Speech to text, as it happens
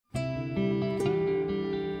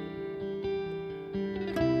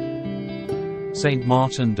Saint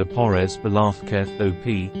Martin de Porres Velazquez OP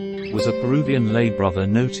was a Peruvian lay brother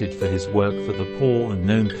noted for his work for the poor and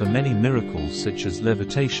known for many miracles such as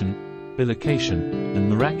levitation, bilocation, and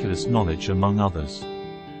miraculous knowledge among others.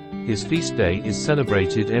 His feast day is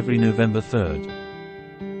celebrated every November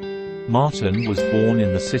 3rd. Martin was born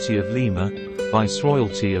in the city of Lima,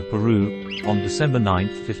 Viceroyalty of Peru, on December 9,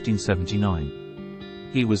 1579.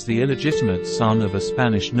 He was the illegitimate son of a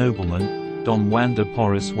Spanish nobleman, Don Juan de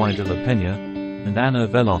Porres y de la Peña, and Ana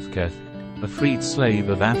Velazquez, a freed slave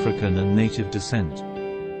of African and native descent.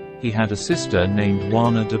 He had a sister named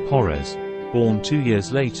Juana de Porres, born 2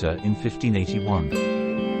 years later in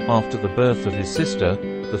 1581. After the birth of his sister,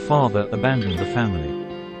 the father abandoned the family.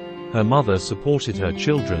 Her mother supported her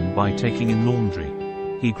children by taking in laundry.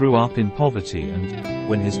 He grew up in poverty and,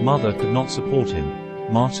 when his mother could not support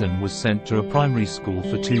him, Martin was sent to a primary school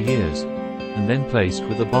for 2 years, and then placed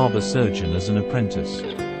with a barber-surgeon as an apprentice.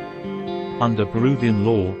 Under Peruvian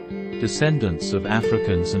law, descendants of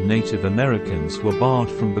Africans and Native Americans were barred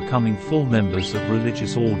from becoming full members of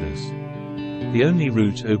religious orders. The only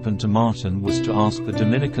route open to Martin was to ask the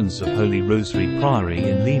Dominicans of Holy Rosary Priory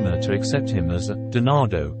in Lima to accept him as a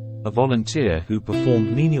Donado, a volunteer who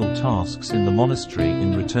performed menial tasks in the monastery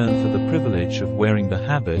in return for the privilege of wearing the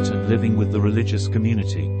habit and living with the religious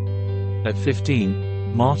community. At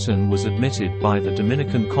 15, Martin was admitted by the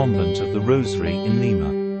Dominican convent of the Rosary in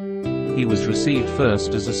Lima. He was received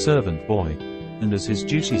first as a servant boy, and as his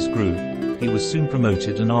duties grew, he was soon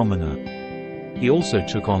promoted an almoner. He also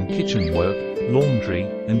took on kitchen work, laundry,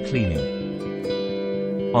 and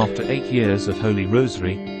cleaning. After 8 years of Holy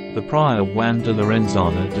Rosary, the prior Juan de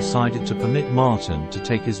Lorenzana decided to permit Martin to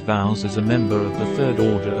take his vows as a member of the Third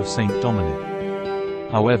Order of Saint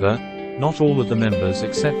Dominic. However, not all of the members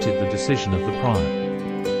accepted the decision of the prior.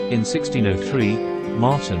 In 1603,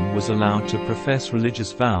 Martin was allowed to profess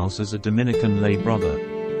religious vows as a Dominican lay brother.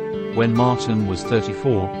 When Martin was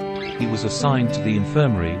 34, he was assigned to the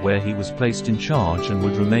infirmary where he was placed in charge and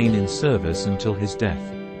would remain in service until his death.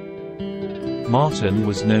 Martin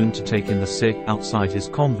was known to take in the sick outside his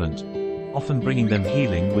convent, often bringing them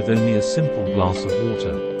healing with only a simple glass of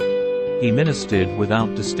water. He ministered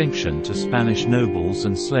without distinction to Spanish nobles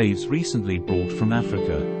and slaves recently brought from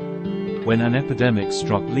Africa. When an epidemic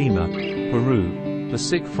struck Lima, Peru, the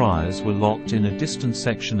sick friars were locked in a distant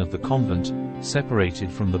section of the convent, separated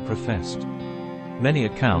from the professed. Many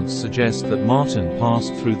accounts suggest that Martin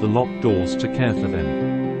passed through the locked doors to care for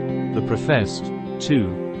them. The professed,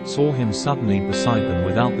 too, saw him suddenly beside them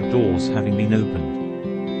without the doors having been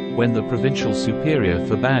opened. When the provincial superior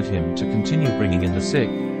forbade him to continue bringing in the sick,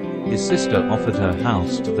 his sister offered her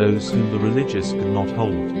house to those whom the religious could not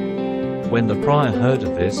hold. When the prior heard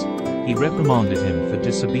of this, he reprimanded him for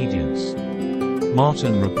disobedience.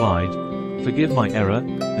 Martin replied, "Forgive my error,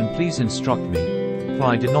 and please instruct me, for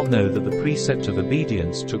I did not know that the precept of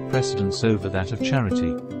obedience took precedence over that of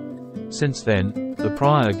charity." Since then, the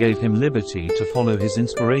prior gave him liberty to follow his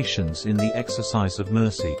inspirations in the exercise of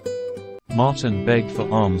mercy. Martin begged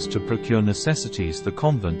for alms to procure necessities the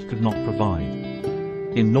convent could not provide.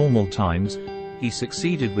 In normal times, he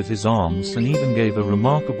succeeded with his alms and even gave a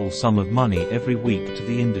remarkable sum of money every week to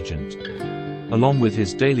the indigent. Along with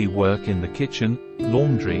his daily work in the kitchen,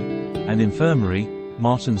 laundry, and infirmary,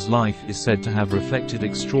 Martin's life is said to have reflected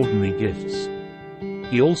extraordinary gifts.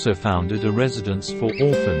 He also founded a residence for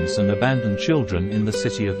orphans and abandoned children in the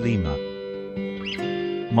city of Lima.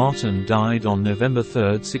 Martin died on November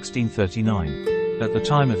 3, 1639. At the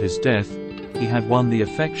time of his death, he had won the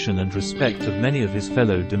affection and respect of many of his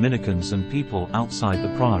fellow Dominicans and people outside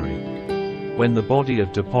the Priory. When the body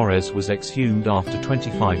of de Porres was exhumed after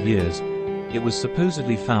 25 years, it was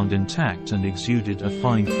supposedly found intact and exuded a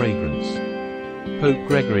fine fragrance. Pope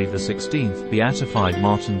Gregory XVI beatified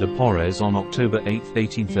Martin de Porres on October 8,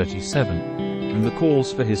 1837, and the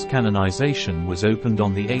cause for his canonization was opened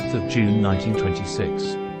on the 8th of June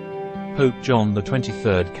 1926. Pope John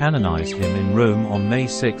XXIII canonized him in Rome on May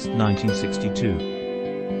 6,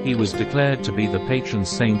 1962. He was declared to be the patron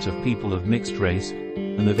saint of people of mixed race,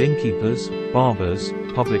 and of innkeepers, barbers,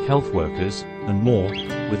 public health workers, and more,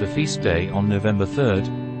 with a feast day on November 3rd,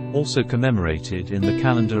 also commemorated in the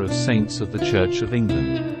calendar of saints of the Church of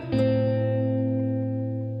England.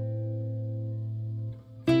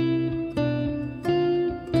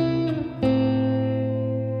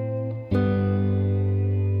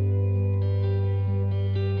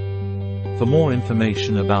 For more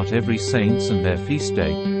information about every saints and their feast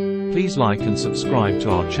day, please like and subscribe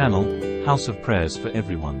to our channel, House of Prayers for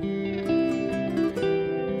Everyone.